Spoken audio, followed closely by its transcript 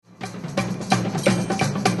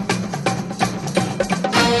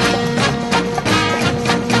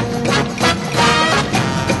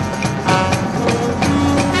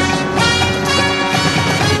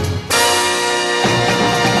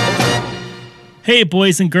Hey,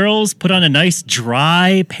 boys and girls, put on a nice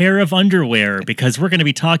dry pair of underwear because we're going to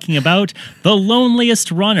be talking about The Loneliest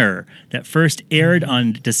Runner that first aired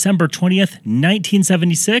on December 20th,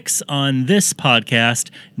 1976 on this podcast,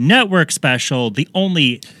 Network Special, the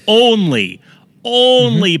only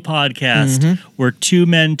podcast where two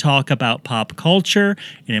men talk about pop culture.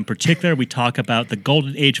 And in particular, we talk about the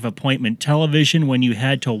golden age of appointment television when you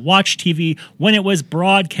had to watch TV when it was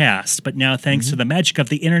broadcast. But now, thanks to the magic of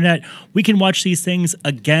the internet, we can watch these things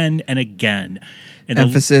again and again. And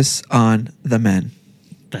emphasis on the men.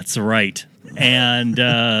 That's right. And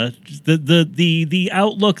the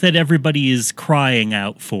outlook that everybody is crying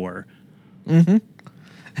out for. Yep.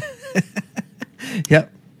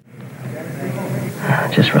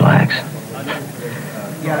 Just relax.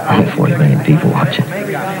 Only 40 million people watching.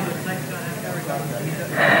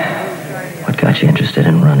 What got you interested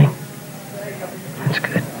in running? That's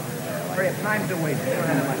good.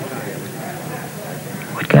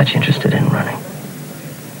 What got you interested in running?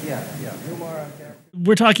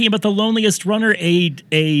 We're talking about The Loneliest Runner,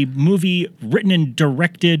 a movie written and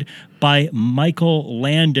directed by Michael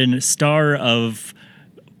Landon, star of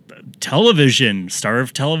television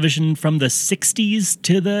from the 60s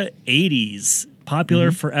to the 80s,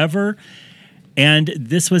 popular forever. And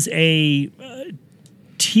this was a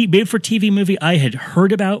made-for-TV movie I had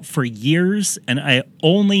heard about for years, and I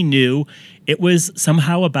only knew it was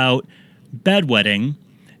somehow about bedwetting.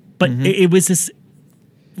 But it was this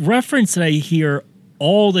reference that I hear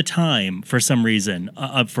all the time for some reason,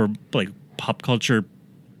 for like pop culture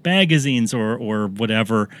magazines or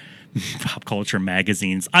whatever. Pop culture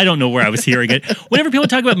magazines. I don't know where I was hearing it. Whenever people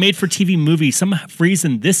talk about made-for-TV movies, some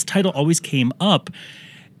reason this title always came up.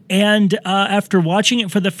 And after watching it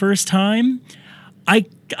for the first time, I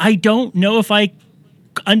don't know if I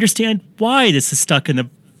understand why this is stuck in the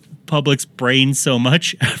public's brain so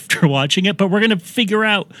much after watching it, but we're going to figure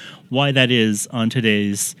out why that is on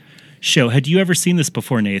today's show. Had you ever seen this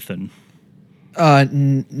before, Nathan?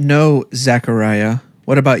 No, Zachariah.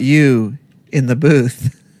 What about you in the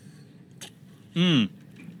booth? I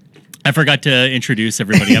forgot to introduce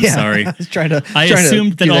everybody. I'm sorry. I was trying to. I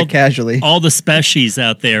assumed that all the species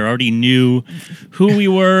out there already knew who we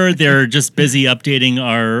were. They're just busy updating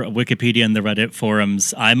our Wikipedia and the Reddit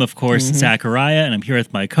forums. I'm, of course, Zachariah, and I'm here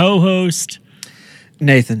with my co-host,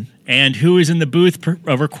 Nathan. And who is in the booth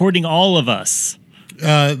recording all of us?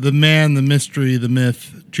 The man, the mystery, the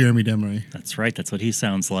myth, Jeremy Demery. That's right. That's what he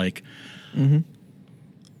sounds like.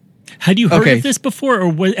 Had you heard of this before,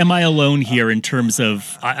 or am I alone here in terms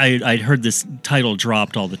of I'd heard this title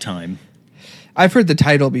dropped all the time? I've heard the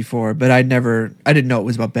title before, but I didn't know it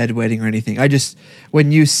was about bedwetting or anything. I just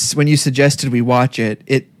when you suggested we watch it,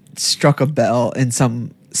 it struck a bell in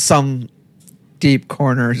some deep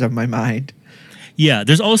corners of my mind. Yeah,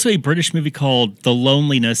 there's also a British movie called The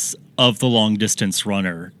Loneliness of the Long Distance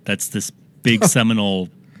Runner. That's this big seminal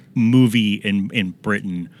movie in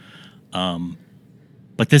Britain.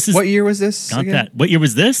 But this is... What year was this? Not again? That. What year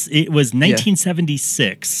was this? It was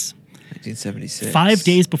 1976. 1976. 5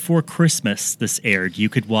 days before Christmas, this aired. You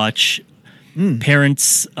could watch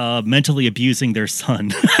parents mentally abusing their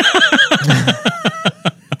son.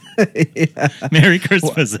 Merry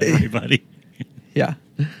Christmas, everybody. Yeah.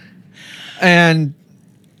 And,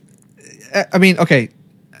 I mean, okay.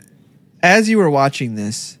 As you were watching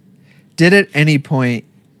this, did at any point,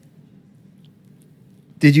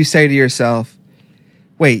 did you say to yourself,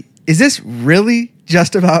 wait, is this really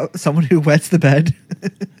just about someone who wets the bed?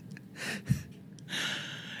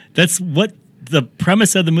 That's what the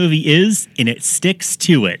premise of the movie is, and it sticks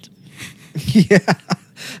to it. Yeah.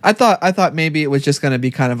 I thought maybe it was just going to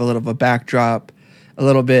be kind of a little of a backdrop, a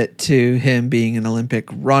little bit to him being an Olympic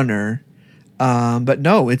runner. But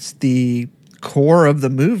no, it's the core of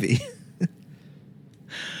the movie.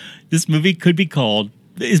 This movie should be called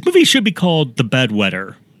The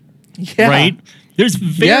Bedwetter. Yeah. Right?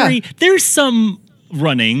 There's some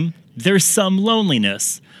running, there's some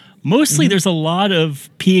loneliness. Mostly there's a lot of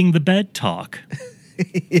peeing the bed talk.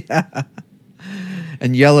 Yeah.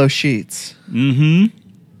 And yellow sheets.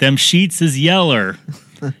 Them sheets is yeller.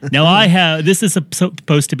 Now this is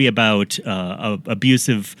supposed to be about a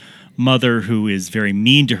abusive mother who is very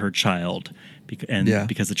mean to her child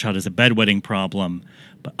because the child has a bedwetting problem.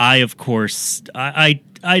 But I, of course, I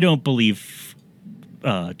don't believe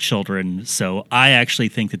children, so I actually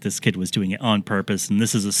think that this kid was doing it on purpose, and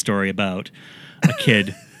this is a story about a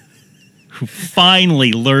kid who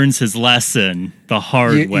finally learns his lesson the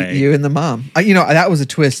hard way. You and the mom. That was a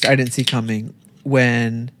twist I didn't see coming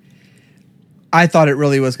when I thought it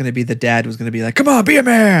really was going to be the dad was going to be like, come on, be a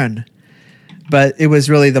man. But it was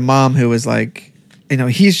really the mom who was like,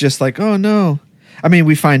 he's just like, oh no, I mean,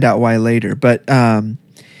 we find out why later, but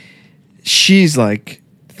she's like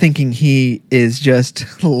thinking he is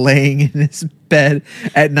just laying in his bed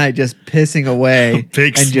at night, just pissing away.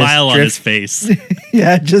 Big and smile just on his face.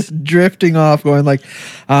 Yeah, just drifting off, going like,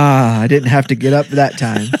 I didn't have to get up that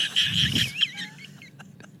time.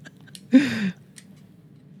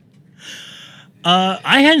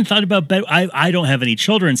 I hadn't thought about bed. I don't have any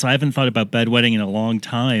children, so I haven't thought about bedwetting in a long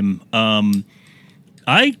time.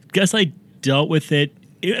 I guess I dealt with it.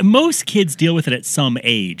 Most kids deal with it at some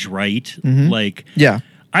age, right? Mm-hmm. Like, Yeah.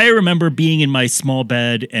 I remember being in my small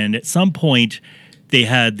bed, and at some point, they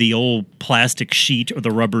had the old plastic sheet or the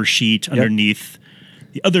rubber sheet underneath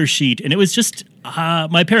the other sheet, and it was just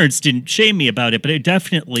my parents didn't shame me about it, but it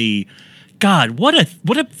definitely, God, what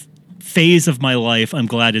a phase of my life I'm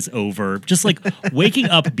glad is over. Just like waking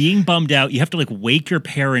up, being bummed out, you have to like wake your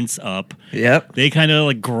parents up. Yep. They kind of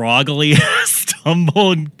like groggily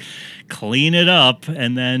stumble and clean it up,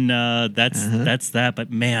 and then that's that.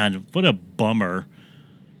 But man, what a bummer.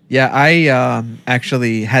 Yeah, I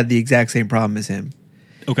actually had the exact same problem as him.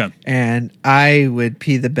 Okay. And I would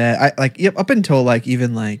pee the bed. Up until like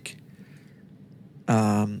even like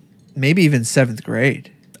maybe even 7th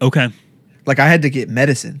grade. Okay. Like I had to get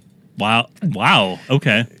medicine. Wow.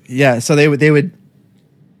 Okay. Yeah, so they would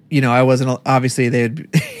I wasn't obviously they would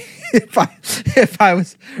if I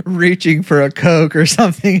was reaching for a Coke or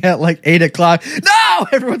something at like 8:00, no,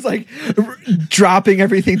 everyone's like dropping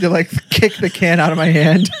everything to like kick the can out of my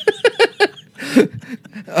hand.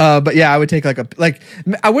 But yeah, I would take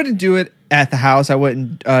I wouldn't do it at the house. I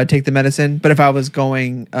wouldn't take the medicine. But if I was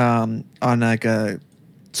going on like a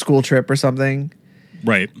school trip or something,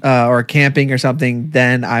 Right. or camping or something,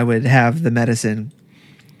 then I would have the medicine.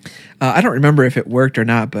 I don't remember if it worked or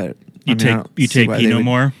not, but You take Pinot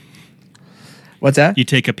More? What's that? You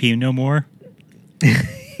take a Pinot More?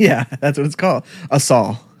 Yeah, that's what it's called. A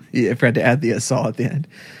sol. Yeah, I forgot to add the sol at the end.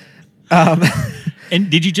 And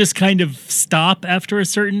did you just kind of stop after a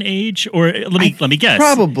certain age? Or let me guess.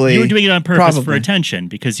 Probably. You were doing it on purpose for Probably. attention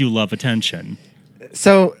because you love attention.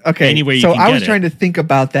 So, okay. Any way you so can I get was it. trying to think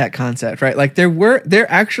about that concept, right? Like there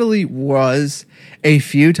actually was a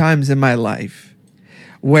few times in my life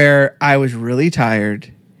where I was really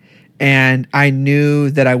tired and I knew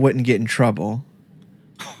that I wouldn't get in trouble.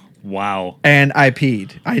 Wow. And I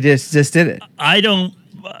peed. I just did it.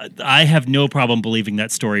 I have no problem believing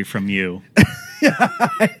that story from you.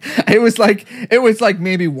 It was like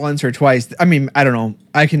maybe once or twice. I mean, I don't know.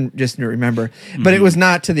 I can just remember, but it was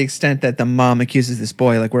not to the extent that the mom accuses this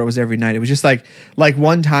boy, like where it was every night. It was just like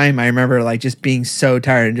one time I remember like just being so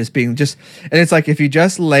tired and and it's like, if you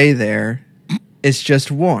just lay there, it's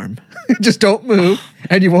just warm. Just don't move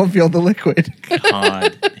and you won't feel the liquid.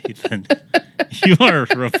 God, Ethan, you are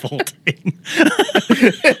revolting.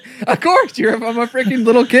 Of course, I'm a freaking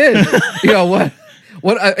little kid. You know what?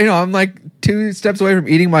 I'm like 2 steps away from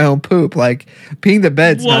eating my own poop. Like peeing the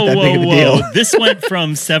bed's not that big of a deal. This went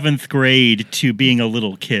from 7th grade to being a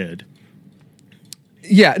little kid.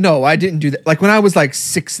 Yeah, no, I didn't do that. Like when I was like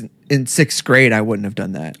in 6th grade, I wouldn't have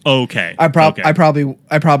done that. Okay. I Okay.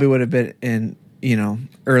 probably would have been in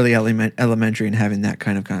early elementary and having that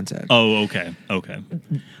kind of concept. Oh, okay.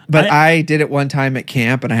 But I did it one time at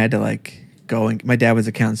camp, and I had to like go, and my dad was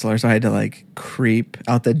a counselor, so I had to like creep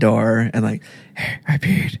out the door and like, hey, I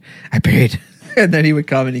peed, and then he would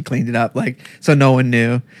come and he cleaned it up, like so no one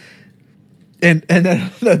knew. And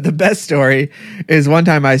then the best story is one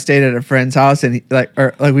time I stayed at a friend's house, and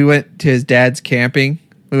we went to his dad's camping.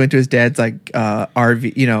 We went to his dad's like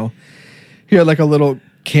RV, he had like a little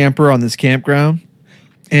camper on this campground,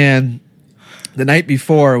 and the night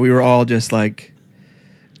before we were all just like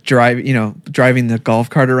driving the golf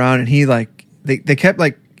cart around, and he like they kept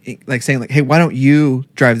like saying like, hey, why don't you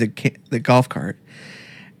drive the golf cart?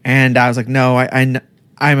 And I was like, no,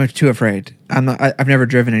 I'm too afraid. I've never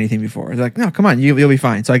driven anything before. They're like, no, come on, you'll be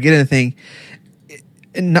fine. So I get in the thing,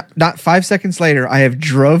 and not 5 seconds later, I have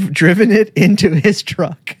driven it into his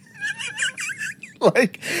truck.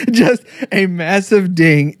 Like just a massive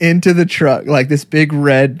ding into the truck, like this big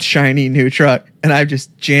red shiny new truck, and I've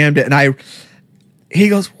just jammed it. And he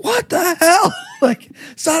goes, what the hell? Like,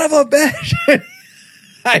 son of a bitch.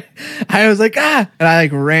 I was like, and I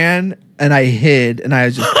like ran and I hid and I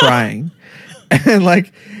was just crying.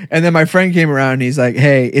 And then my friend came around and he's like,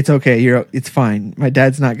 hey, it's okay. It's fine. My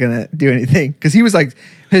dad's not going to do anything. Cause he was like,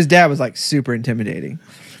 his dad was like super intimidating.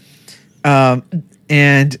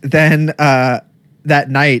 And then,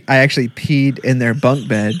 that night I actually peed in their bunk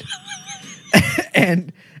bed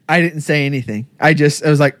and I didn't say anything. I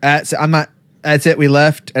was like, that's it. We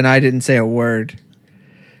left and I didn't say a word.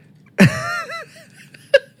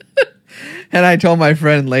 And I told my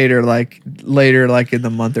friend later, like in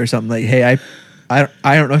the month or something, like, hey, I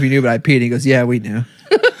don't know if you knew, but I peed. He goes, yeah, we knew.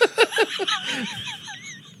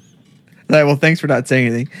 Like, well, thanks for not saying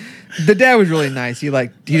anything. The dad was really nice. He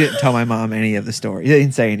didn't tell my mom any of the story. He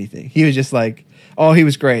didn't say anything. He was just like, oh, he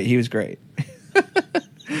was great. He was great.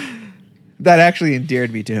 That actually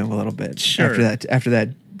endeared me to him a little bit. Sure.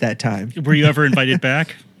 After that time. Were you ever invited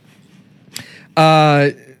back?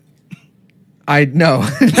 I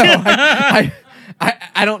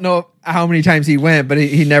don't know how many times he went, but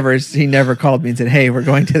he never called me and said, hey, we're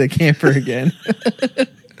going to the camper again.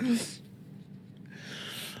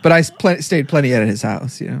 But I stayed plenty at his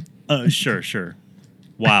house, you know. Sure.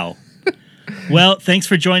 Wow. Well, thanks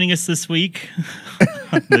for joining us this week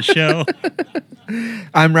on the show.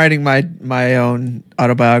 I'm writing my own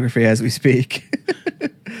autobiography as we speak.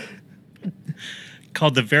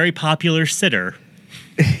 Called The Very Popular Sitter.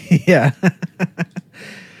 Yeah.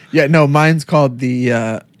 Yeah, no, mine's called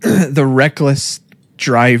the Reckless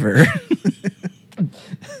Driver.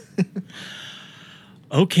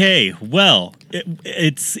 Okay, well,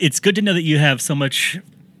 it's good to know that you have so much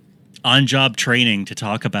on-job training to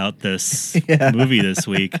talk about this movie this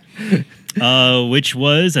week, which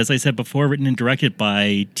was, as I said before, written and directed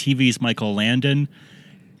by TV's Michael Landon,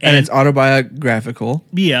 and it's autobiographical.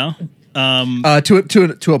 Yeah,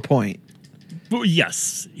 to a point. Well,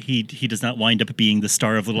 yes, he does not wind up being the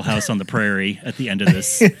star of Little House on the Prairie at the end of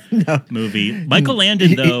this movie. Michael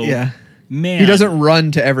Landon, though, man, he doesn't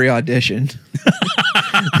run to every audition.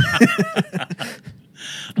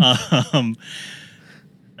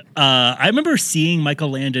 I remember seeing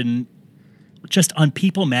Michael Landon just on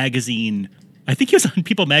People magazine. I think he was on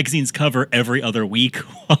People magazine's cover every other week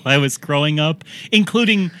while I was growing up,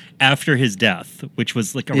 including after his death, which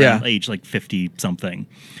was like around age like 50 something.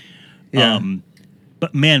 Yeah.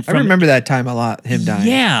 But man, I remember that time a lot, him dying.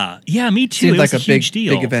 Yeah, me too. Seemed it like was a huge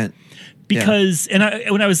deal. big event. Because,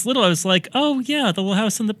 when I was little, I was like, oh yeah, the Little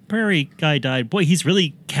House on the Prairie guy died. Boy, he's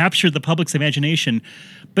really captured the public's imagination.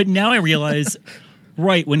 But now I realize,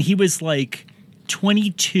 right, when he was like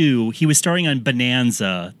 22, he was starring on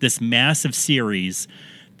Bonanza, this massive series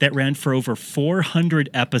that ran for over 400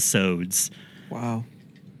 episodes. Wow.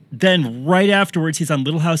 Then right afterwards, he's on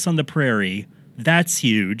Little House on the Prairie. That's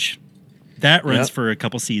huge. That runs for a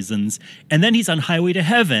couple seasons. And then he's on Highway to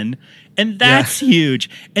Heaven, and that's huge.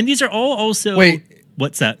 And these are all also... Wait.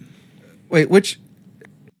 What's that? Wait, which...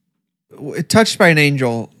 Touched by an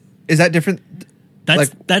Angel, is that different?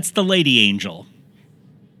 That's the Lady Angel.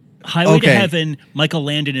 Highway to Heaven, Michael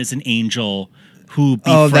Landon is an angel who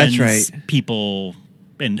befriends people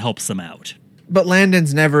and helps them out. But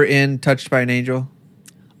Landon's never in Touched by an Angel?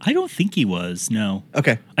 I don't think he was, no.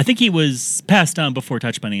 Okay. I think he was passed on before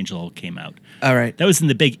Touched by an Angel came out. All right. That was in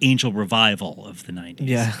the big Angel revival of the 90s.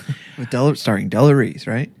 Yeah. With starring Della Reese,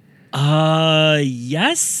 right?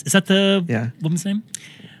 Yes. Is that the woman's name?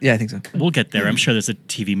 Yeah, I think so. We'll get there. I'm sure there's a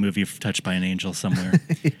TV movie of Touched by an Angel somewhere.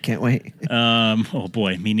 Can't wait. Oh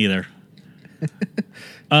boy, me neither.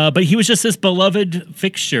 But he was just this beloved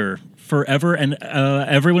fixture forever, and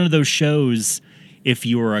every one of those shows, if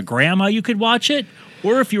you were a grandma, you could watch it,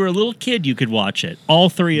 or if you were a little kid, you could watch it. All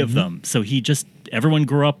three of them. So everyone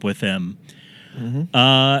grew up with him.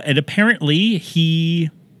 And apparently he,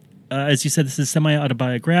 as you said, this is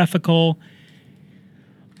semi-autobiographical.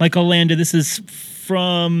 Michael Landon, this is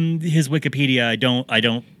from his Wikipedia. I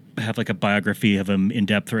don't have like a biography of him in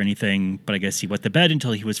depth or anything, but I guess he wet the bed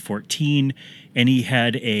until he was 14, and he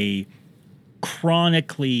had a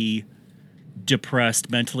chronically depressed,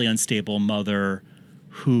 mentally unstable mother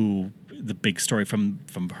who, the big story from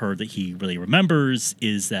her that he really remembers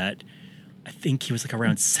is that I think he was like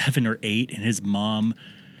around 7 or 8, and his mom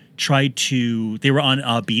they were on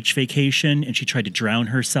a beach vacation, and she tried to drown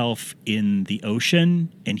herself in the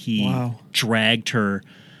ocean, and he dragged her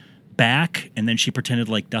back, and then she pretended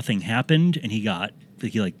like nothing happened, and he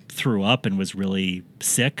threw up and was really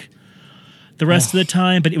sick the rest of the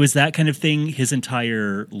time. But it was that kind of thing his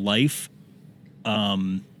entire life,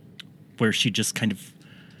 where she just kind of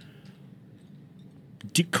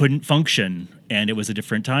couldn't function. And it was a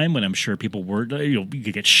different time when I'm sure people were, you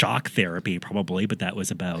could get shock therapy probably, but that was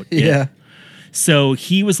about it. So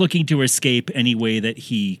he was looking to escape any way that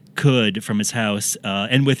he could from his house.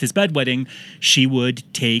 And with his bedwetting, she would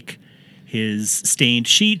take his stained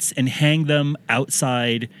sheets and hang them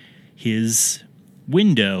outside his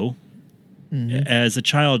window as a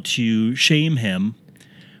child to shame him,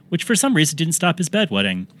 which for some reason didn't stop his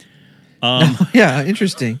bedwetting.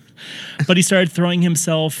 Interesting. But he started throwing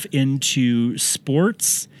himself into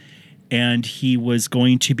sports, and he was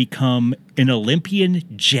going to become an Olympian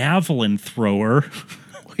javelin thrower.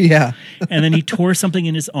 Yeah. And then he tore something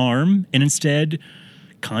in his arm and instead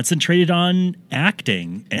concentrated on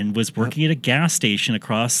acting and was working at a gas station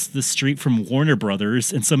across the street from Warner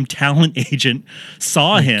Brothers. And some talent agent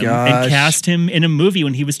saw him and cast him in a movie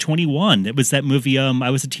when he was 21. It was that movie, I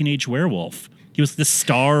Was a Teenage Werewolf. He was the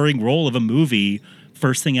starring role of a movie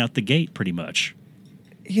first thing out the gate, pretty much.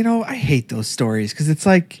 You know, I hate those stories because it's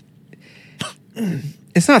like,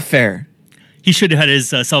 it's not fair. He should have had his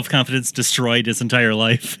self-confidence destroyed his entire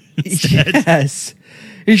life instead. Yes.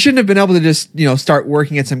 He shouldn't have been able to just, start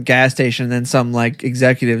working at some gas station and then some like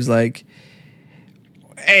executives like,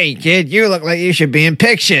 hey kid, you look like you should be in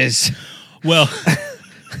pictures. Well,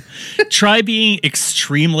 try being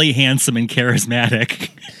extremely handsome and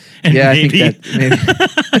charismatic. And yeah, maybe, I think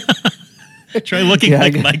that maybe. Try looking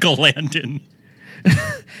like Michael Landon.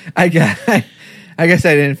 I guess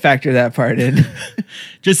I didn't factor that part in.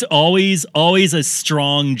 Just always a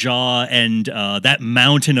strong jaw and that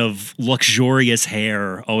mountain of luxurious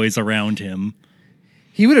hair always around him.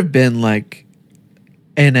 He would have been like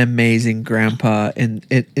an amazing grandpa in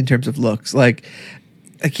terms of looks. Like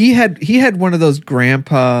he had one of those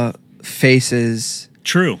grandpa faces.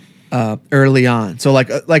 True. Early on, so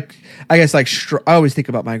like I guess like I always think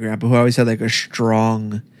about my grandpa, who always had like a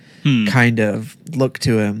strong kind of look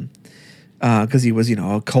to him. Because he was,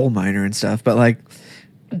 a coal miner and stuff. But like,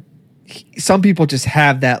 some people just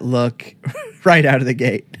have that look right out of the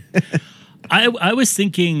gate. I was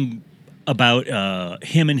thinking about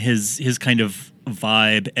him and his kind of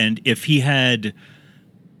vibe, and if he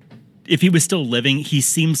was still living, he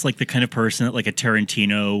seems like the kind of person that like a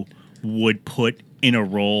Tarantino would put in a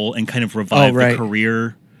role and kind of revive the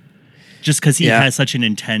career, just because he has such an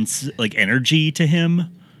intense like energy to him.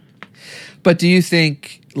 But do you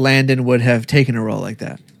think Landon would have taken a role like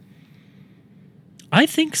that? I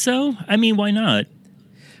think so. I mean, why not?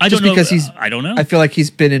 I don't know. I don't know. I feel like he's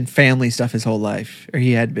been in family stuff his whole life, or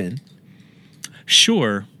he had been.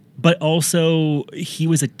 Sure. But also, he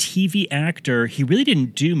was a TV actor. He really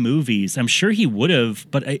didn't do movies. I'm sure he would have,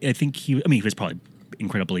 but I think he was probably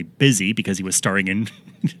incredibly busy because he was starring in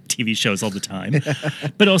TV shows all the time.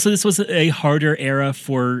 But also, this was a harder era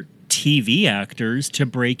for TV actors to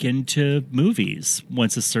break into movies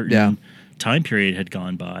once a certain time period had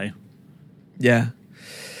gone by. Yeah.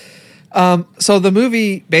 So the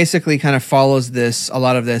movie basically kind of follows a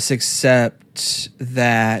lot of this, except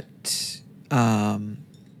that in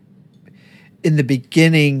the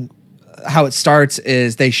beginning, how it starts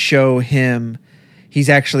is they show him, he's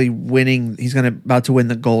actually winning, about to win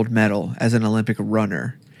the gold medal as an Olympic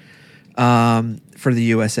runner for the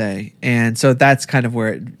USA. And so that's kind of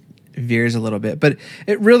where it veers a little bit, but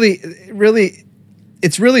it's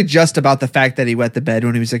really just about the fact that he wet the bed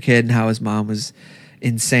when he was a kid and how his mom was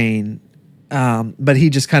insane. But he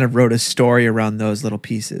just kind of wrote a story around those little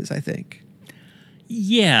pieces, I think.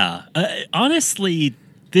 Yeah. Honestly,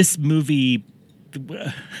 this movie,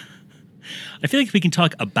 I feel like we can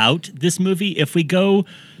talk about this movie. If we go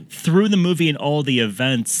through the movie and all the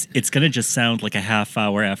events, it's going to just sound like a half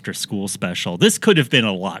hour after school special. This could have been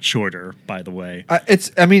a lot shorter, by the way.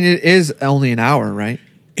 It is only an hour, right?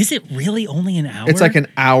 Is it really only an hour? It's like an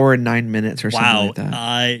hour and 9 minutes or something like that.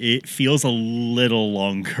 Wow. It feels a little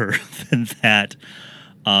longer than that.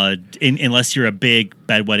 Unless you're a big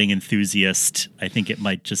bedwetting enthusiast, I think it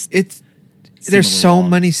might just. There's so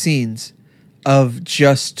many scenes of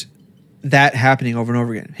just that happening over and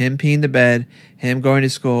over again. Him peeing the bed, him going to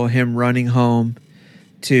school, him running home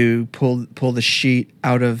to pull the sheet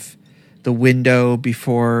out of the window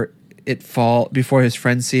before his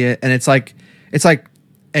friends see it, and it's like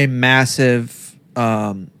a massive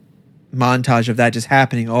montage of that just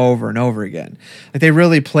happening over and over again. Like they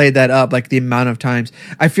really played that up, like the amount of times.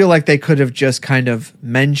 I feel like they could have just kind of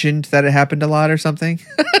mentioned that it happened a lot or something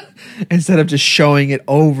instead of just showing it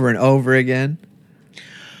over and over again.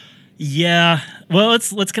 Yeah. Well,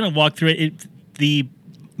 let's kind of walk through it. The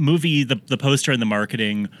movie, the poster and the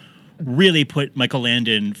marketing really put Michael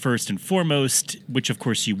Landon first and foremost, which of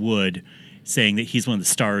course you would, saying that he's one of the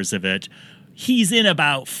stars of it. He's in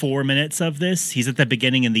about 4 minutes of this. He's at the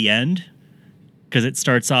beginning and the end because it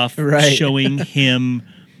starts off showing him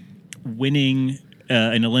winning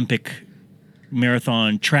an Olympic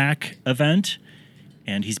marathon track event.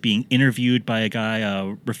 And he's being interviewed by a guy,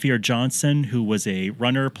 Rafir Johnson, who was a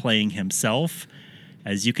runner playing himself,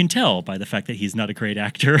 as you can tell by the fact that he's not a great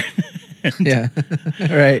actor. Yeah,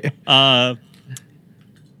 right.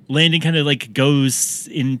 Landon kind of like goes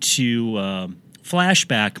into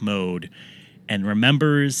flashback mode and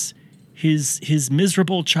remembers his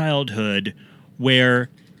miserable childhood where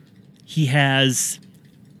he has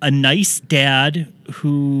a nice dad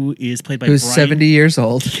who is played by who's Brian 70 years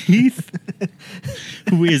old. Keith.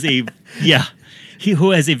 who is a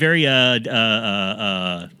who has a very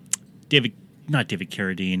David, not David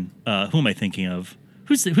Carradine. Who am I thinking of?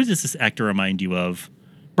 Who does this actor remind you of?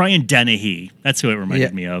 Brian Dennehy. That's who it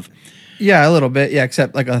reminded me of. Yeah, a little bit. Yeah,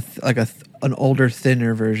 except like an older,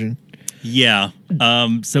 thinner version. Yeah.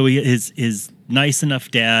 So his nice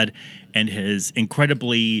enough dad and his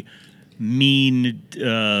incredibly mean,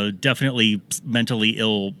 definitely mentally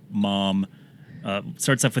ill mom.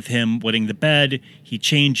 Starts off with him wetting the bed. He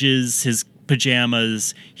changes his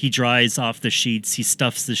pajamas. He dries off the sheets. He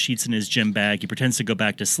stuffs the sheets in his gym bag. He pretends to go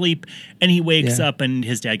back to sleep. And he wakes up and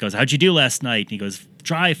his dad goes, "How'd you do last night?" And he goes,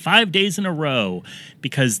 "Dry 5 days in a row."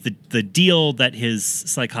 Because the deal that his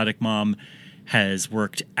psychotic mom has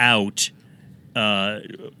worked out.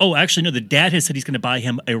 Actually, no, the dad has said he's going to buy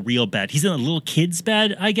him a real bed. He's in a little kid's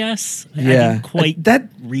bed, I guess. Yeah. I didn't quite that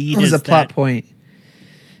read was a plot point.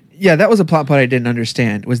 Yeah, that was a plot point I didn't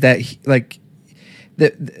understand. Was that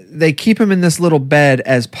they keep him in this little bed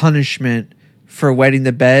as punishment for wetting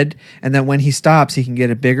the bed, and then when he stops, he can get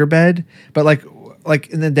a bigger bed. But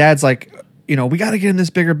and the dad's like, we got to get him this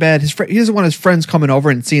bigger bed. He doesn't want his friends coming over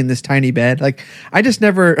and seeing this tiny bed. Like, I just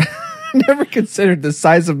never considered the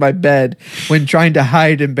size of my bed when trying to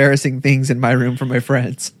hide embarrassing things in my room from my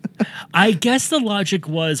friends. I guess the logic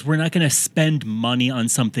was we're not going to spend money on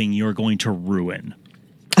something you're going to ruin.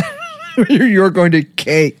 You're going to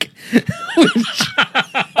cake.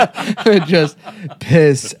 Just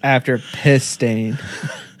piss after piss stain.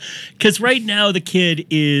 Because right now the kid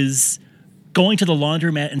is going to the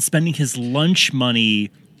laundromat and spending his lunch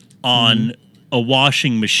money on a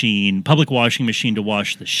washing machine, public washing machine to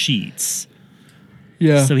wash the sheets.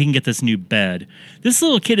 Yeah. So he can get this new bed. This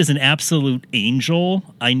little kid is an absolute angel.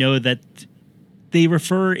 I know that they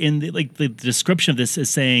refer in the description of this as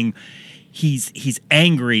saying he's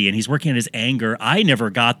angry and he's working on his anger. I never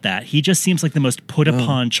got that. He just seems like the most put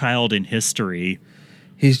upon child in history.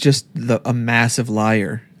 He's just a massive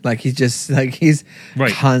liar. Like he's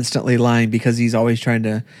constantly lying because he's always trying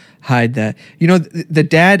to hide that. The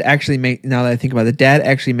dad actually now that I think about it, the dad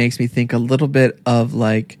actually makes me think a little bit of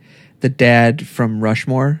like the dad from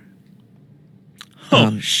Rushmore.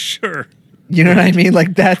 Oh, sure. You know what I mean?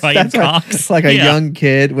 Like that's Cox. like a young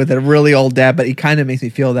kid with a really old dad, but he kind of makes me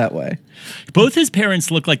feel that way. Both his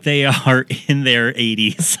parents look like they are in their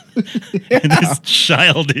 80s. And this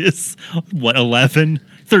child is, 11?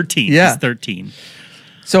 13. Yeah. He's 13.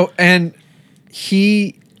 So, and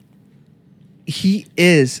he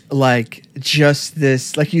is like just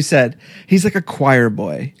this, like you said, he's like a choir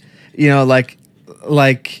boy.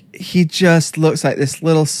 Like he just looks like this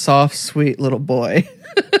little soft, sweet little boy.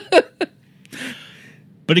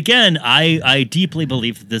 But again, I deeply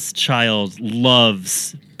believe that this child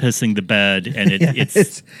loves pissing the bed, and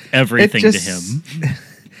it's everything to him.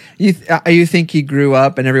 You think he grew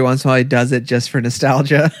up, and every once in a while he does it just for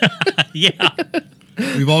nostalgia? Yeah.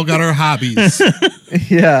 We've all got our hobbies.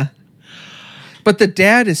 Yeah. But the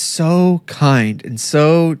dad is so kind and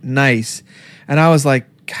so nice, and I was like,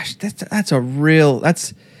 gosh, that's a real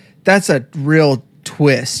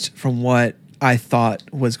twist from what I thought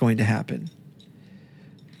was going to happen.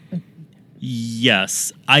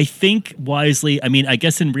 Yes. I think wisely. I mean, I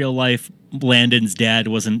guess in real life, Landon's dad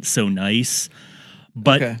wasn't so nice,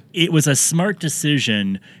 but it was a smart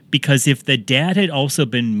decision because if the dad had also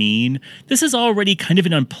been mean, this is already kind of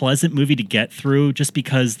an unpleasant movie to get through just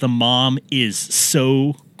because the mom is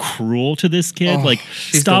so cruel to this kid.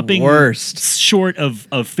 She's stopping the worst. Short of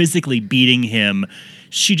physically beating him.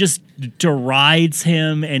 She just derides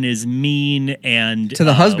him and is mean and to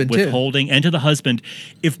the husband withholding too. And to the husband.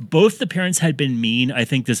 If both the parents had been mean, I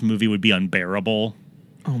think this movie would be unbearable.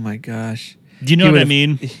 Oh my gosh. Do you know what I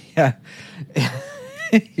mean? Yeah.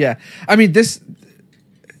 Yeah. I mean, this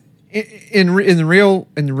in the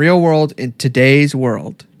real world, in today's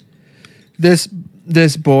world, this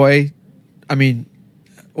boy, I mean,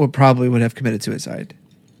 would have committed suicide.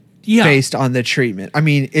 Yeah. Based on the treatment. I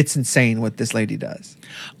mean, it's insane what this lady does.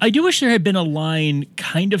 I do wish there had been a line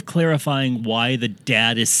kind of clarifying why the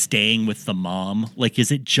dad is staying with the mom. Like,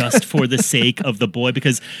 is it just for the sake of the boy?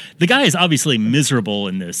 Because the guy is obviously miserable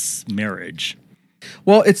in this marriage.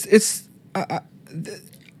 Well, I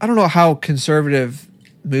don't know how conservative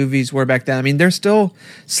movies were back then. I mean, they're still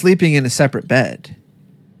sleeping in a separate bed.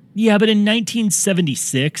 Yeah, but in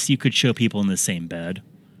 1976, you could show people in the same bed.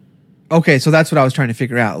 Okay, so that's what I was trying to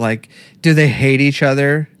figure out. Like, do they hate each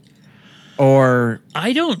other? Or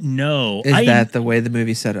I don't know. Is that the way the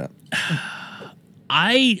movie's set up?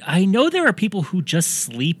 I know there are people who just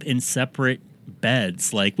sleep in separate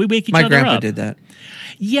beds. Like, we wake each other up. My grandpa did that.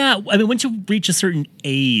 Yeah, I mean, once you reach a certain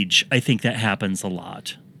age, I think that happens a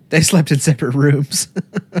lot. They slept in separate rooms.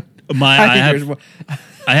 I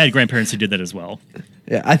had grandparents who did that as well.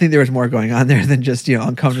 Yeah, I think there was more going on there than just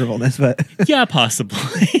uncomfortableness, but Yeah, possibly.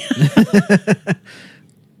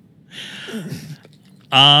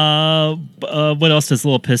 What else does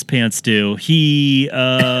little piss pants do? He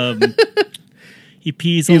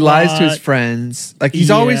pees. He lies to his friends. Like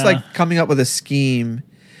he's always like coming up with a scheme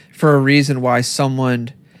for a reason why someone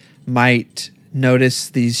might notice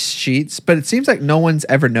these sheets, but it seems like no one's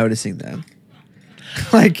ever noticing them.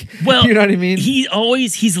 Like, well, you know what I mean?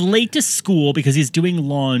 He's late to school because he's doing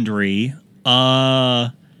laundry.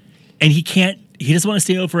 And he doesn't want to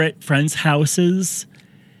stay over at friends' houses.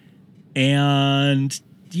 And,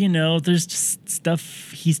 there's just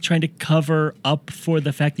stuff he's trying to cover up for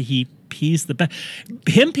the fact that he pees the bed.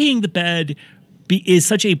 Him peeing the bed is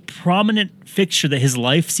such a prominent fixture that his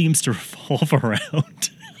life seems to revolve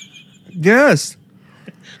around. Yes.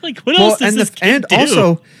 Like, what else does this kid do?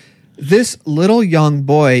 Also, this little young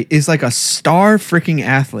boy is like a star freaking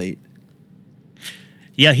athlete.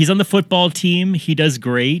 Yeah, he's on the football team. He does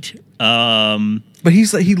great. But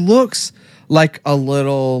he looks like a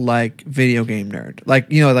little like video game nerd,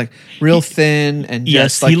 like like real thin and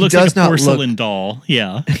just he looks does like a porcelain not look, doll.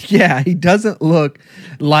 Yeah, yeah, he doesn't look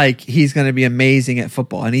like he's going to be amazing at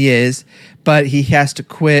football, and he is, but he has to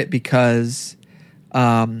quit because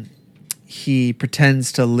he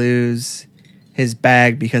pretends to lose his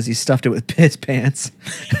bag because he stuffed it with piss pants.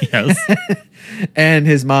 Yes, and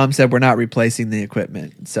his mom said we're not replacing the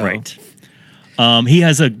equipment. So right. He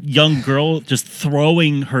has a young girl just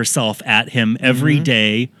throwing herself at him every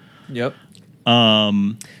day. Yep.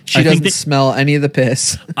 She doesn't smell any of the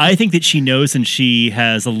piss. I think that she knows, and she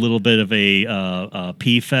has a little bit of a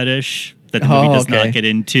pee fetish that the movie does not get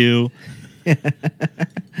into.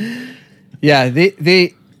 Yeah,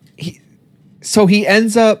 so he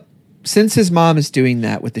ends up, since his mom is doing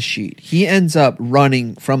that with the sheet, he ends up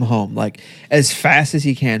running from home like as fast as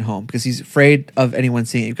he can home because he's afraid of anyone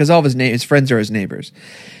seeing it because all of his friends are his neighbors.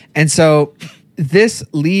 And so this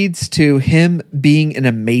leads to him being an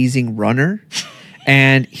amazing runner.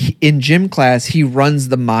 And in gym class, he runs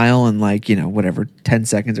the mile in 10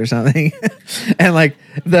 seconds or something. And like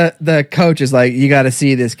the coach is like, you got to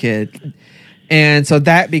see this kid. And so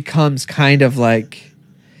that becomes kind of like,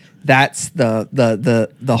 that's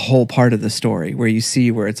the whole part of the story where you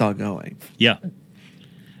see where it's all going. Yeah.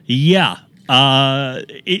 Yeah.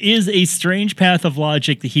 It is a strange path of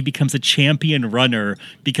logic that he becomes a champion runner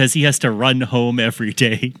because he has to run home every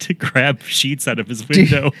day to grab sheets out of his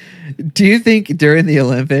window. Do you think during the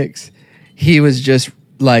Olympics he was just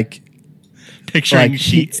like picturing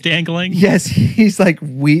sheets dangling? Yes, he's like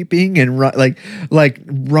weeping and like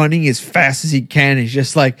running as fast as he can. He's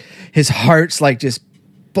just like his heart's like just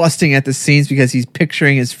busting at the seams because he's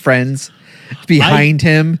picturing his friends behind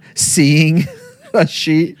him seeing a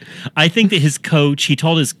sheet. I think that he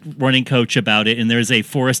told his running coach about it, and there's a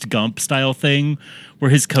Forrest Gump style thing where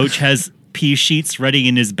his coach has pee sheets ready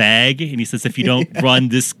in his bag, and he says, if you don't run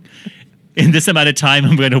this in this amount of time,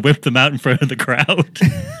 I'm going to whip them out in front of the crowd.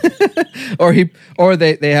 or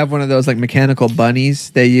they have one of those like mechanical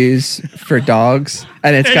bunnies they use for dogs,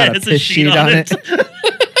 and it's got a piss sheet on it.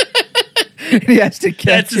 He has to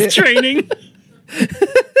catch That's his training.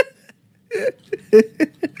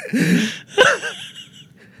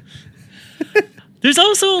 There's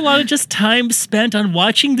also a lot of just time spent on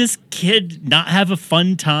watching this kid not have a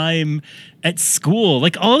fun time at school.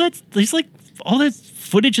 Like there's like all that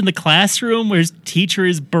footage in the classroom where his teacher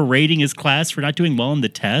is berating his class for not doing well on the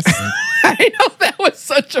test. I know that was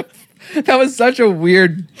such a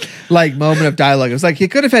weird like moment of dialogue. It was like they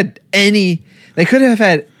could have had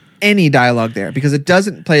any dialogue there because it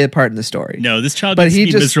doesn't play a part in the story. No, this child needs to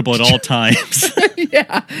be miserable at all times.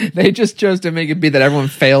 Yeah, they just chose to make it be that everyone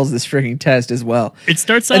fails this freaking test as well. It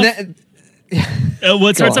starts off.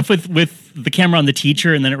 It starts off with the camera on the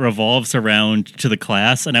teacher, and then it revolves around to the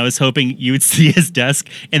class. And I was hoping you would see his desk,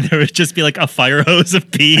 and there would just be like a fire hose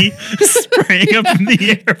of pee spraying up in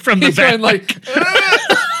the air from the back.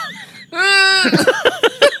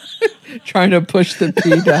 Trying to push the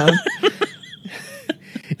pee down.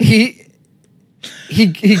 He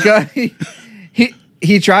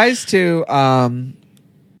tries to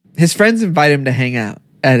his friends invite him to hang out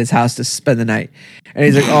at his house to spend the night, and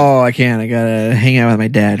he's like, oh, I can't, I gotta hang out with my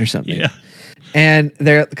dad or something. Yeah. And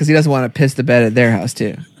they're because he doesn't want to piss the bed at their house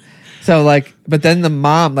too. So like, but then the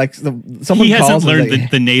mom someone he hasn't calls learned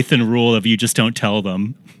like, the Nathan rule of you just don't tell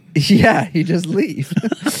them. Yeah, he just leave.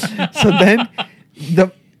 So then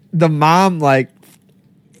the mom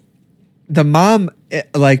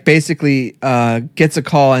like basically gets a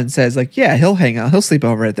call and says like, yeah, he'll hang out, he'll sleep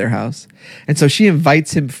over at their house, and so she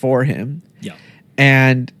invites him for him. Yeah.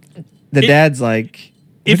 And the dad's like,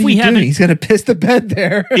 what if are we you doing? haven't- He's gonna piss the bed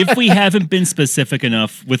there. If we haven't been specific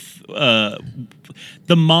enough with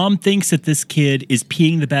the mom thinks that this kid is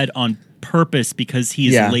peeing the bed on purpose because he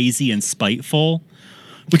is Yeah. lazy and spiteful,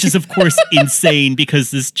 which is of course insane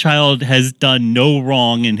because this child has done no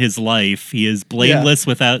wrong in his life. He is blameless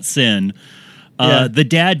without sin. Yeah. The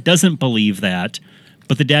dad doesn't believe that,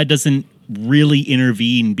 but the dad doesn't really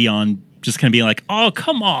intervene beyond just kind of being like, oh,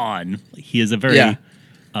 come on. He is a very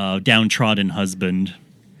downtrodden husband.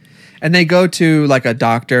 And they go to like a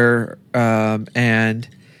doctor, and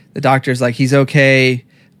the doctor's like, he's okay,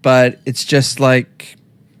 but it's just like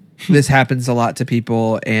this happens a lot to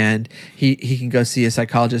people, and he can go see a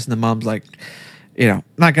psychologist. And the mom's like, you know,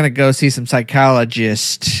 not gonna go see some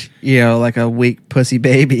psychologist, you know, like a weak pussy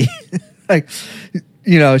baby. Like,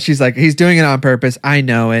 you know, she's like, he's doing it on purpose. I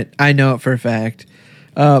know it for a fact.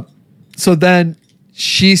 So then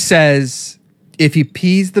she says, if he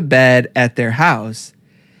pees the bed at their house,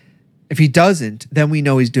 if he doesn't, then we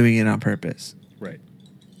know he's doing it on purpose. Right.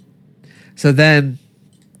 So then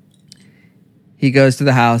he goes to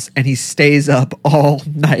the house and he stays up all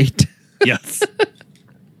night. Yes.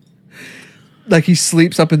 Like he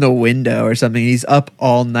sleeps up in the window or something. He's up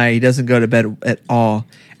all night. He doesn't go to bed at all.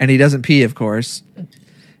 And he doesn't pee, of course.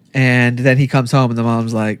 And then he comes home and the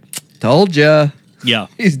mom's like, told ya. Yeah.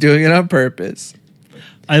 He's doing it on purpose.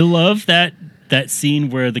 I love that scene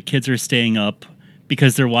where the kids are staying up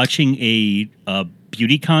because they're watching a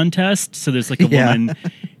beauty contest. So there's like a Yeah. woman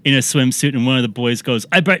in a swimsuit, and one of the boys goes,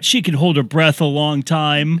 I bet she can hold her breath a long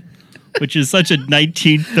time, which is such a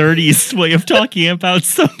 1930s way of talking about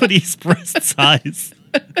somebody's breast size.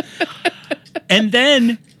 And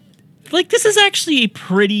then, like, this is actually a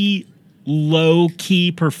pretty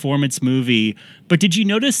low-key performance movie. But did you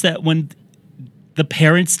notice that when the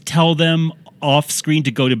parents tell them off screen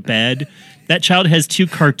to go to bed, that child has two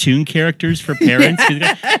cartoon characters for parents?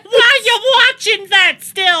 Why are you watching that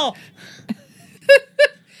still?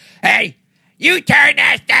 Hey, you turn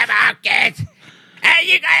that stuff off, kids. Hey,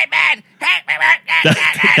 you go to bed.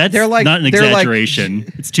 That's They're like- not an they're like-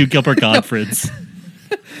 exaggeration. It's two Gilbert Gottfrieds.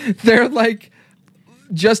 They're like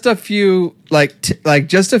just a few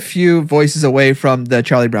just a few voices away from the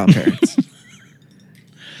Charlie Brown parents.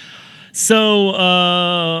 So,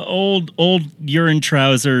 old urine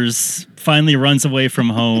trousers finally runs away from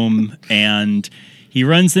home, and he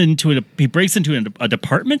breaks into a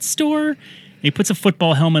department store. He puts a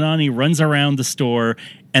football helmet on. He runs around the store,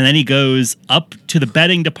 and then he goes up to the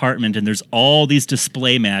bedding department, and there's all these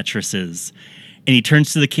display mattresses. And he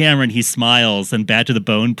turns to the camera and he smiles, and Bad to the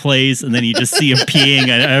Bone plays, and then you just see him peeing on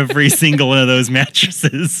every single one of those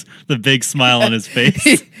mattresses. The big smile on his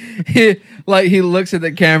face. he looks at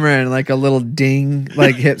the camera and like a little ding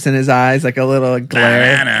like hits in his eyes, like a little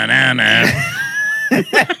glare. And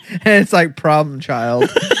it's like problem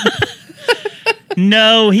child.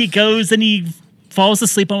 No, he goes and he falls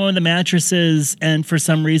asleep on one of the mattresses, and for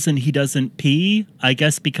some reason he doesn't pee. I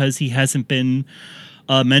guess because he hasn't been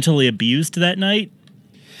mentally abused that night.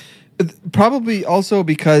 Probably also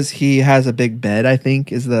because he has a big bed, I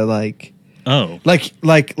think, is the like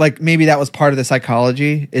maybe that was part of the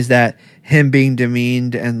psychology, is that him being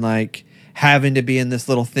demeaned and like having to be in this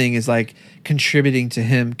little thing is like contributing to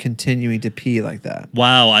him continuing to pee like that.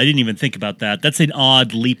 Wow, I didn't even think about that. That's an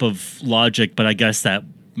odd leap of logic, but I guess that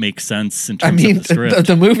makes sense in terms of the script.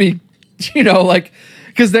 The movie, you know, like,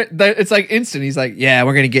 because it's like instant. He's like, yeah,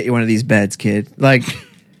 we're going to get you one of these beds, kid. Like,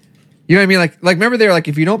 you know what I mean? Like remember they were like,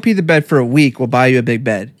 if you don't pee the bed for a week, we'll buy you a big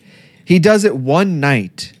bed. He does it one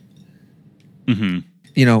night. Mm-hmm.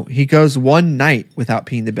 You know, he goes one night without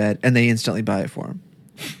peeing the bed, and they instantly buy it for him.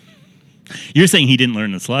 You're saying he didn't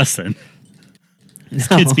learn this lesson. This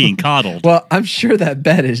kid's being coddled. Well, I'm sure that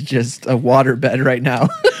bed is just a water bed right now.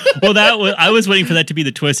 Well, I was waiting for that to be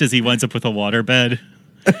the twist, as he winds up with a water bed.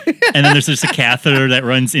 And then there's just a catheter that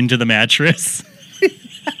runs into the mattress.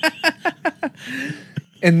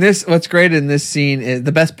 And what's great in this scene is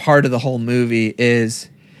the best part of the whole movie is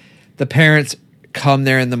the parents come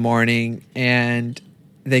there in the morning and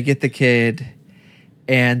they get the kid,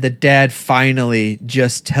 and the dad finally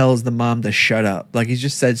just tells the mom to shut up. Like, he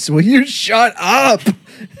just said, "Will you shut up?"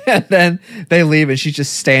 And then they leave, and she's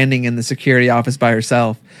just standing in the security office by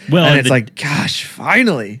herself. Well, and it's like, gosh,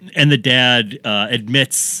 finally. And the dad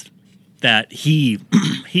admits that he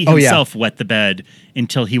Oh, himself wet the bed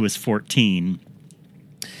until he was 14.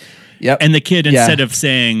 Yep. And the kid, instead of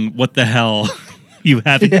saying, "What the hell, you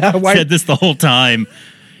haven't said this the whole time,"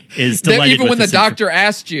 is delighted even with when the this doctor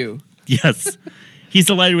asked you. Yes. He's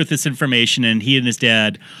delighted with this information, and he and his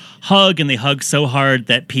dad hug, and they hug so hard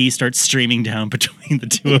that pee starts streaming down between the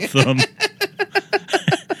two of them.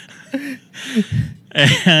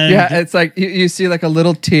 And Yeah, it's like you see like a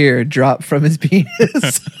little tear drop from his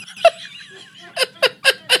penis.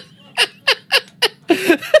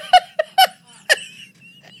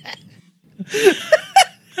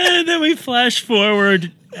 And then we flash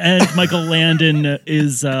forward, and Michael Landon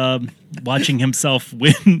is watching himself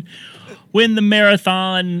win the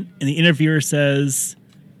marathon, and the interviewer says,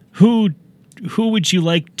 "Who would you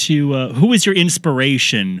like to? Who was your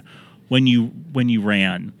inspiration when you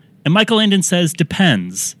ran?" And Michael Landon says,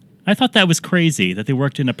 "Depends." I thought that was crazy that they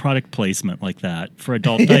worked in a product placement like that for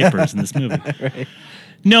adult diapers in this movie. Right.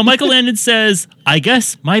 No, Michael Landon says, "I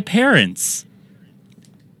guess my parents."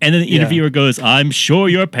 And then the interviewer goes, "I'm sure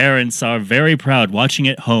your parents are very proud watching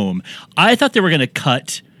at home." I thought they were going to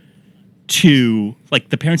cut to like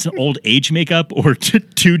the parents in old age makeup or to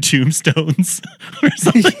two tombstones or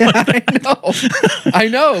something like that. I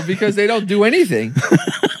know because they don't do anything.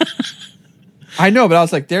 I know, but I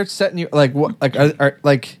was like, they're setting you like what, like, are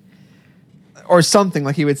like, or something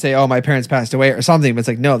like he would say, "Oh, my parents passed away," or something. But it's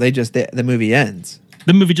like, no, the movie ends.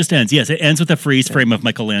 The movie just ends. Yes, it ends with a freeze frame of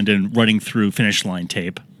Michael Landon running through finish line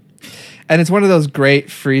tape. And it's one of those great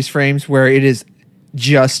freeze frames where it is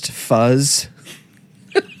just fuzz.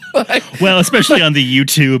 Well, especially on the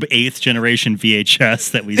YouTube 8th generation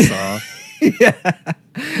VHS that we saw.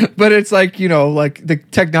 But it's like, like the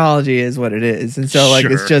technology is what it is. And so like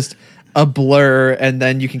it's Sure. just a blur, and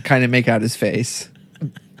then you can kind of make out his face.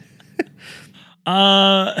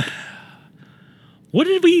 What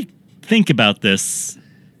did we think about this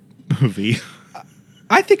movie?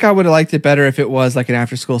 I think I would have liked it better if it was like an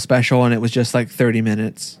after school special and it was just like 30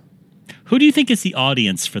 minutes. Who do you think is the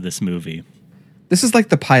audience for this movie? This is like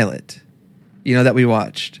the pilot, that we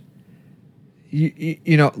watched.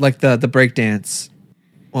 Like the breakdance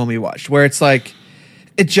one we watched, where it's like,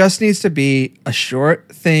 it just needs to be a short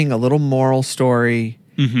thing, a little moral story,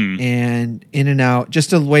 and in and out,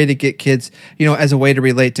 just a way to get kids, as a way to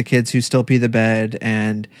relate to kids who still pee the bed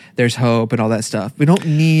and there's hope and all that stuff. We don't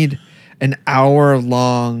need an hour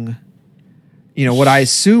long, what I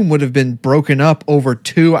assume would have been broken up over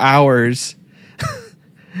 2 hours,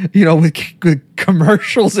 with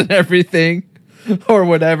commercials and everything or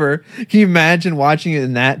whatever. Can you imagine watching it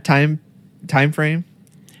in that time frame?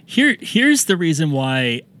 Here's the reason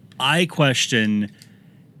why I question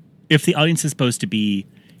if the audience is supposed to be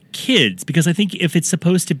kids, because I think if it's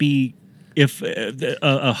supposed to be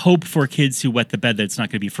a hope for kids who wet the bed that it's not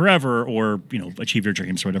going to be forever, or achieve your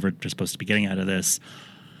dreams or whatever they're supposed to be getting out of this,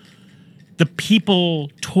 the people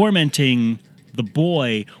tormenting the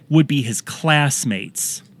boy would be his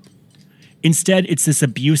classmates. Instead, it's this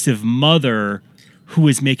abusive mother who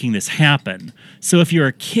is making this happen. So if you're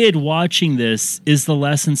a kid watching this, is the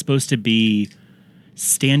lesson supposed to be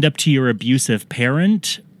stand up to your abusive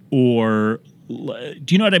parent? Or do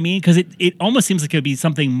you know what I mean? Because it almost seems like it would be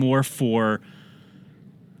something more for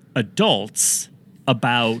adults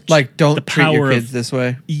about like don't the treat your power kids of, this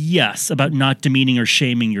way. Yes, about not demeaning or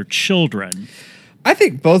shaming your children. I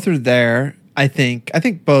think both are there. I think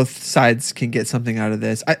both sides can get something out of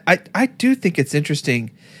this. I do think it's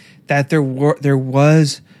interesting that there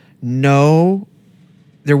was no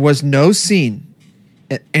scene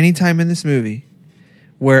at any time in this movie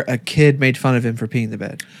where a kid made fun of him for peeing the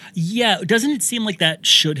bed. Yeah, doesn't it seem like that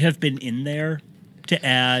should have been in there to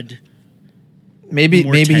add? Maybe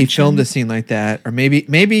more he tension? filmed a scene like that, or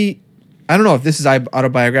maybe I don't know if this is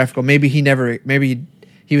autobiographical. Maybe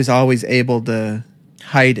he was always able to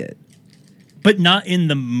hide it. But not in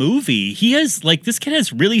the movie. He has, this kid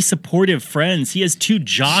has really supportive friends. He has 2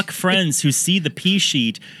 jock friends who see the pee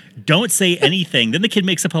sheet, don't say anything. Then the kid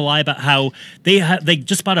makes up a lie about how they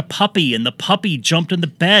just bought a puppy, and the puppy jumped on the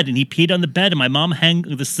bed, and he peed on the bed, and my mom hung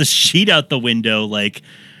the sheet out the window. Like,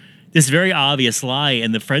 this very obvious lie,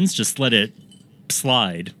 and the friends just let it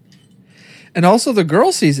slide. And also the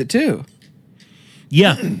girl sees it too.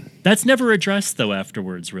 Yeah. That's never addressed, though,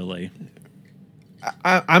 afterwards, really.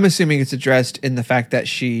 I'm assuming it's addressed in the fact that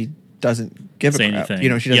she doesn't give Say a crap.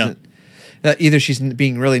 anything. She doesn't. Either she's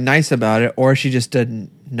being really nice about it, or she just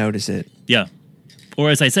didn't notice it. Yeah.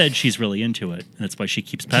 Or as I said, she's really into it. And that's why she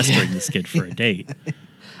keeps pestering this kid for a date.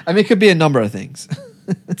 I mean, it could be a number of things.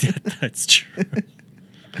 That's true.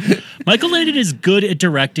 Michael Landon is good at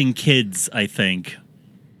directing kids, I think.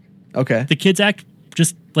 Okay. The kids act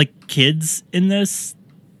just like kids in this.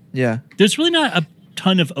 Yeah. There's really not a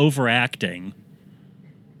ton of overacting.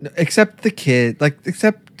 Except the kid,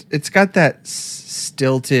 except it's got that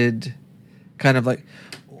stilted kind of like,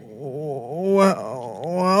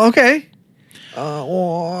 well, okay.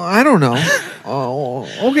 Well, I don't know.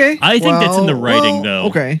 Okay. I think that's in the writing, well, though.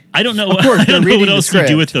 Okay. I don't know. Of course, I don't know reading what the else to do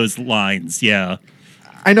script. with those lines. Yeah.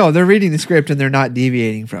 I know they're reading the script and they're not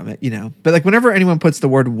deviating from it, But like whenever anyone puts the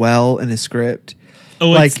word "well" in a script, Oh,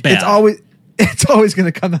 like it's bad. it's always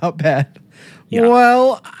going to come out bad. Yeah.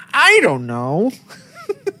 Well, I don't know.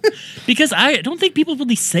 Because I don't think people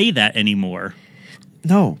really say that anymore.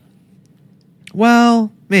 No.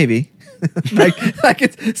 Well, maybe.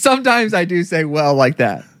 Sometimes I do say "well" like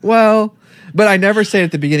that. Well, but I never say it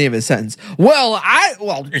at the beginning of a sentence. Are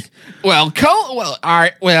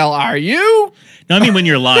you? No, I mean when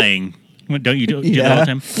you're lying. Don't you do that all Yeah. the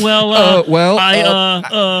time?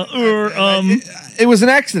 It was an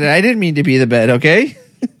accident. I didn't mean to be the bed. Okay.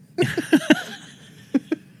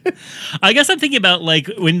 I guess I'm thinking about like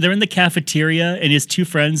when they're in the cafeteria and his two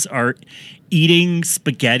friends are eating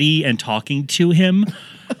spaghetti and talking to him.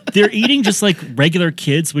 They're eating just like regular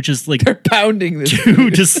kids, which is like They're pounding this. two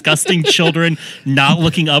disgusting children not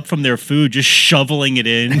looking up from their food, just shoveling it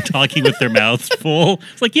in, talking with their mouths full.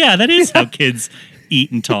 It's like, yeah, that is how kids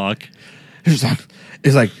eat and talk. It's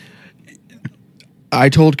like I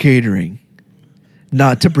told catering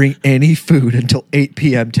not to bring any food until 8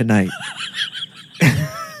 p.m. tonight.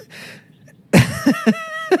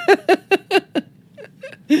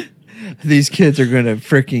 These kids are going to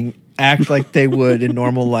freaking act like they would in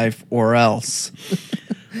normal life or else.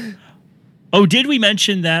 Oh, did we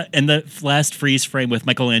mention that in the last freeze frame with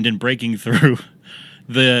Michael Landon breaking through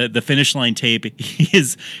the finish line tape? He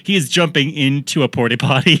is jumping into a porta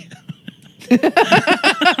potty.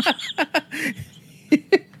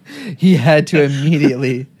 He had to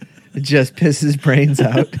immediately just piss his brains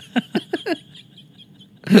out.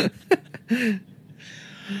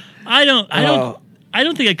 I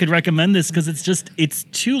don't think I could recommend this because it's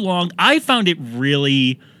too long. I found it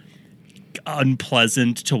really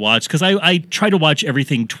unpleasant to watch because I try to watch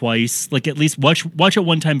everything twice, like at least watch it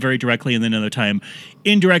one time very directly and then another time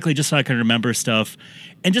indirectly just so I can remember stuff.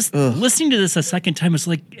 And just listening to this a second time, it's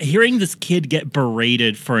like hearing this kid get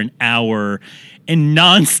berated for an hour and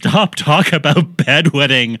nonstop talk about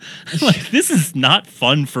bedwetting. Like, this is not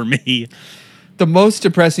fun for me. The most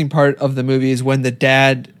depressing part of the movie is when the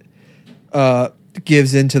dad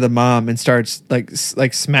gives in to the mom and starts like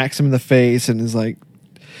smacks him in the face and is like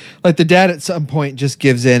the dad at some point just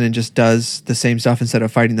gives in and just does the same stuff instead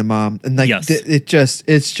of fighting the mom. And like Yes.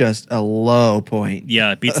 it's just a low point.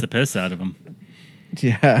 Yeah, it beats the piss out of him.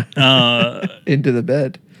 Yeah. Into the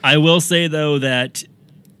bed. I will say though that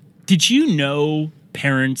did you know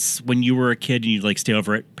parents when you were a kid and you'd like stay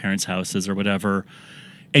over at parents' houses or whatever,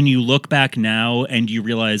 and you look back now and you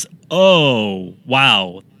realize, oh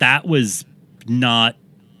wow, that was not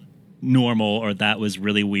normal or that was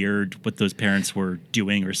really weird what those parents were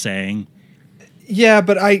doing or saying? Yeah,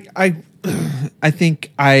 but I think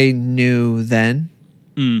I knew then.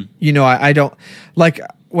 I don't like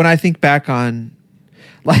when I think back on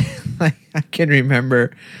like I can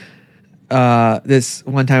remember this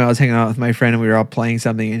one time I was hanging out with my friend and we were all playing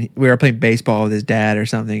something and we were playing baseball with his dad or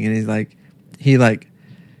something and he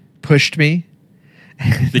pushed me.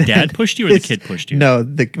 The dad pushed you or the kid pushed you? No,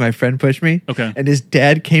 my friend pushed me. Okay. And his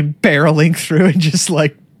dad came barreling through and just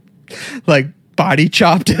like body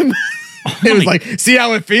chopped him. It was my- like, see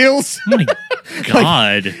how it feels? Oh my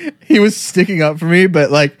God. He was sticking up for me,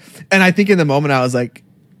 but and I think in the moment I was like,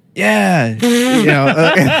 yeah,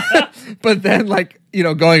 but then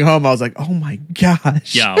going home, I was like, oh my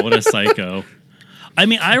gosh. Yeah, what a psycho. I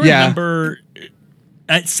mean, I remember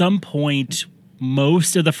at some point,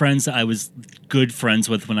 most of the friends that I was good friends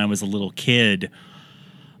with when I was a little kid,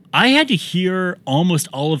 I had to hear almost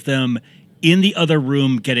all of them in the other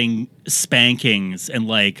room getting spankings and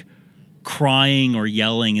like crying or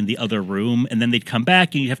yelling in the other room. And then they'd come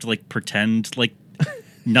back and you'd have to like pretend like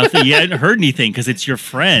nothing. You hadn't heard anything because it's your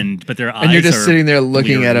friend, but their eyes And you're just are sitting there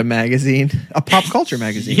looking weird. at a magazine, a pop culture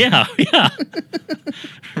magazine. Yeah.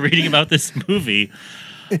 Reading about this movie.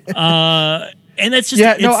 And that's just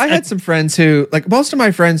I had some friends who most of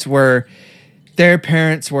my friends were their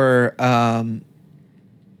parents were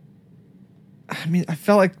I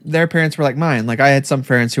felt like their parents were like mine. Like I had some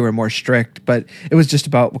parents who were more strict, but it was just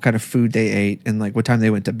about what kind of food they ate and like what time they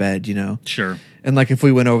went to bed, Sure. And like if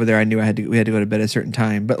we went over there, I knew we had to go to bed at a certain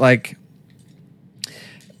time. But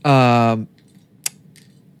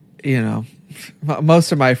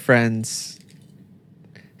most of my friends,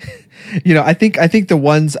 I think the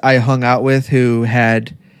ones I hung out with who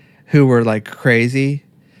were like crazy,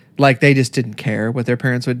 like they just didn't care what their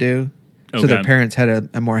parents would do. So their Okay. parents had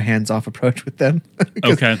a more hands-off approach with them.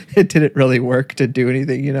 'Cause Okay. It didn't really work to do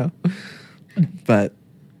anything, But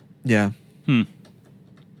yeah.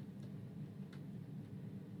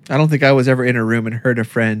 I don't think I was ever in a room and heard a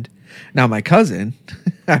friend. Now my cousin.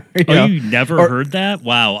 You never heard that?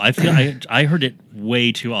 Wow. I feel I heard it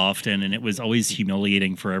way too often, and it was always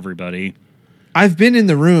humiliating for everybody. I've been in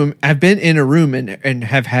the room. I've been in a room and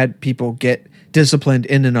have had people get disciplined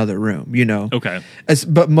in another room. Okay.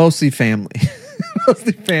 But mostly family,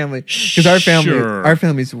 mostly family, because our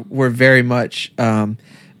families were very much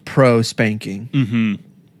pro spanking. Mm-hmm.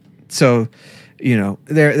 So,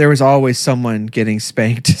 there was always someone getting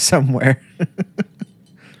spanked somewhere.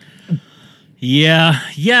 Yeah,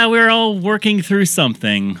 we're all working through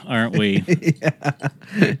something, aren't we?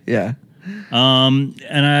 Yeah. And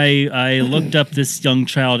I looked up this young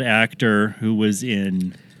child actor who was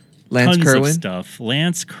in Lance tons Kerwin? of stuff.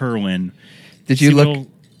 Lance Kerwin. Did you look?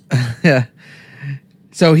 Yeah.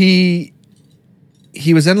 So he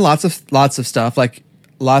was in lots of stuff, like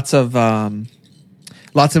lots of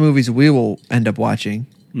movies we will end up watching.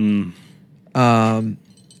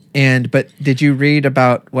 But did you read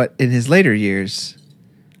about what in his later years?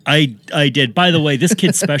 I did. By the way, this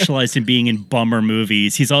kid specialized in being in bummer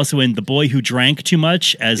movies. He's also in The Boy Who Drank Too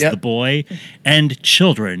Much as the boy and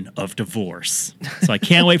Children of Divorce. So I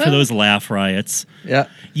can't wait for those laugh riots. Yeah.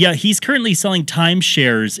 Yeah, he's currently selling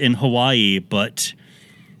timeshares in Hawaii, but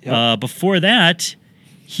before that,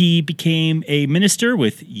 he became a minister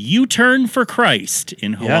with U-Turn for Christ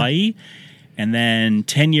in Hawaii. And then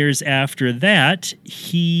 10 years after that,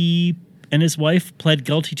 he and his wife pled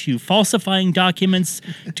guilty to falsifying documents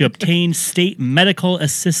to obtain state medical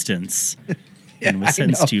assistance and was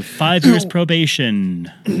sentenced to 5 years probation.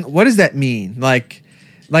 What does that mean? Like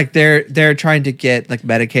they're trying to get like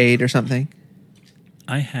Medicaid or something?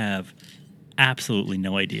 I have absolutely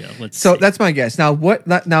no idea. So that's my guess. Now,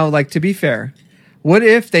 to be fair, what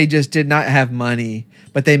if they just did not have money,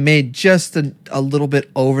 but they made just a little bit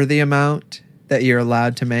over the amount that you're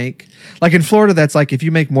allowed to make? Like in Florida, that's like if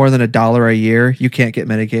you make more than $1 a year, you can't get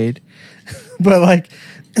Medicaid. But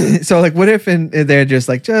what if they're just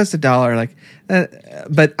like just $1?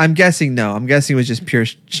 But I'm guessing no. I'm guessing it was just pure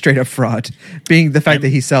straight up fraud, being the fact that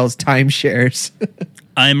he sells timeshares.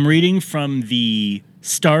 I'm reading from the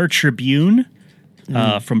Star Tribune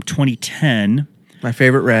from 2010. My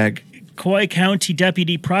favorite rag. Kauai County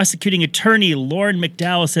Deputy Prosecuting Attorney Lauren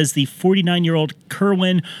McDowell says the 49-year-old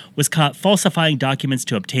Kerwin was caught falsifying documents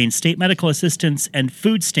to obtain state medical assistance and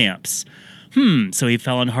food stamps. So he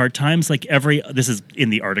fell on hard times like this is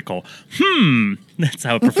in the article. That's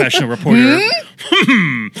how a professional reporter.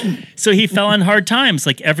 So he fell on hard times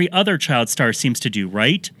like every other child star seems to do,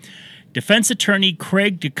 right? Defense attorney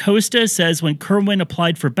Craig DeCosta says when Kerwin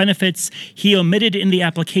applied for benefits, he omitted in the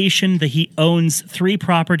application that he owns 3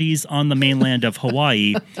 properties on the mainland of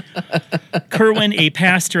Hawaii. Kerwin, a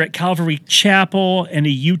pastor at Calvary Chapel and a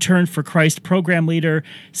U-Turn for Christ program leader,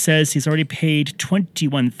 says he's already paid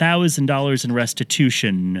 $21,000 in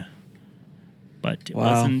restitution. But it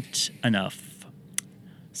wasn't enough.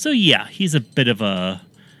 So yeah, he's a bit of a...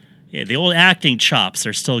 Yeah, the old acting chops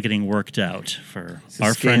are still getting worked out for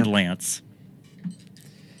our friend Lance.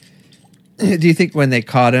 Do you think when they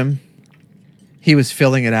caught him, he was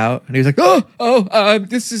filling it out and he was like,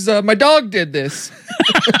 this is my dog did this.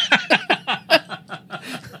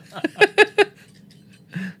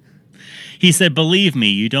 He said, "Believe me,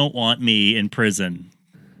 you don't want me in prison.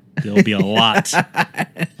 There'll be a lot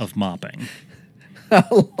of mopping." A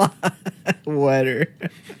lot wetter.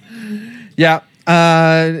 Yeah.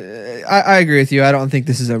 I agree with you. I don't think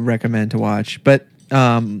this is a recommend to watch, but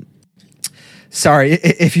sorry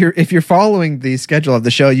if you're following the schedule of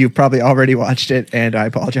the show, you've probably already watched it, and I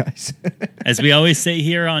apologize. As we always say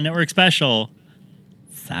here on Network Special,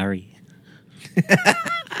 sorry.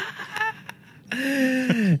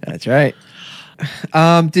 That's right.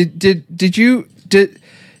 Do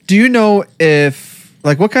you know if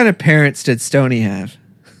what kind of parents did Stoney have?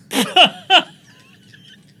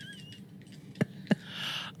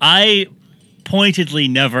 I pointedly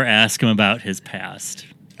never ask him about his past.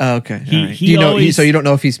 Oh, okay. He always, so you don't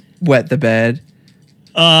know if he's wet the bed?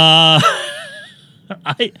 I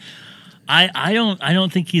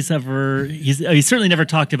don't think he's ever. He's certainly never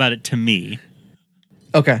talked about it to me.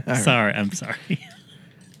 Okay. All right. Sorry, I'm sorry.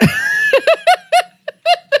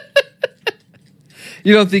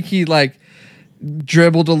 You don't think he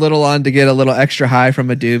dribbled a little on to get a little extra high from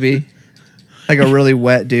a doobie, like a really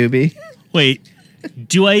wet doobie? Wait.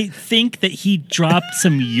 Do I think that he dropped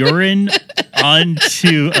some urine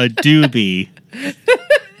onto a doobie?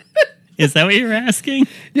 Is that what you're asking?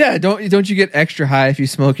 Yeah, don't you get extra high if you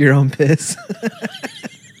smoke your own piss?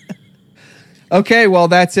 Okay, well,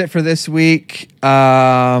 that's it for this week.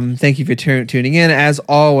 Thank you for tuning in. As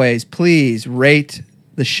always, please rate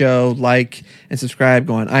the show, like and subscribe.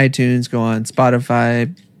 Go on iTunes, go on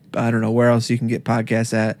Spotify. I don't know where else you can get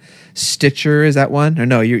podcasts at. Stitcher, is that one? Or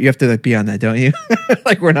no, you have to like be on that, don't you?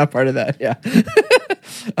 Like we're not part of that. Yeah.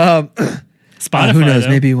 Spotify. Who knows? though.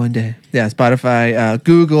 Maybe one day. Yeah, Spotify,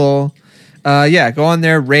 Google. Yeah, go on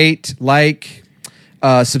there, rate, like,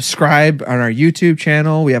 subscribe on our YouTube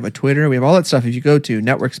channel. We have a Twitter. We have all that stuff. If you go to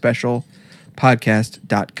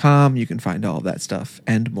networkspecialpodcast.com, you can find all of that stuff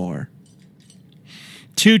and more.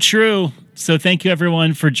 Too true. So thank you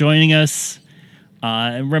everyone for joining us.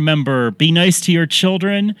 And remember, be nice to your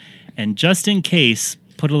children, and just in case,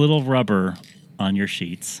 put a little rubber on your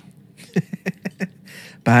sheets.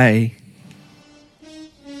 Bye.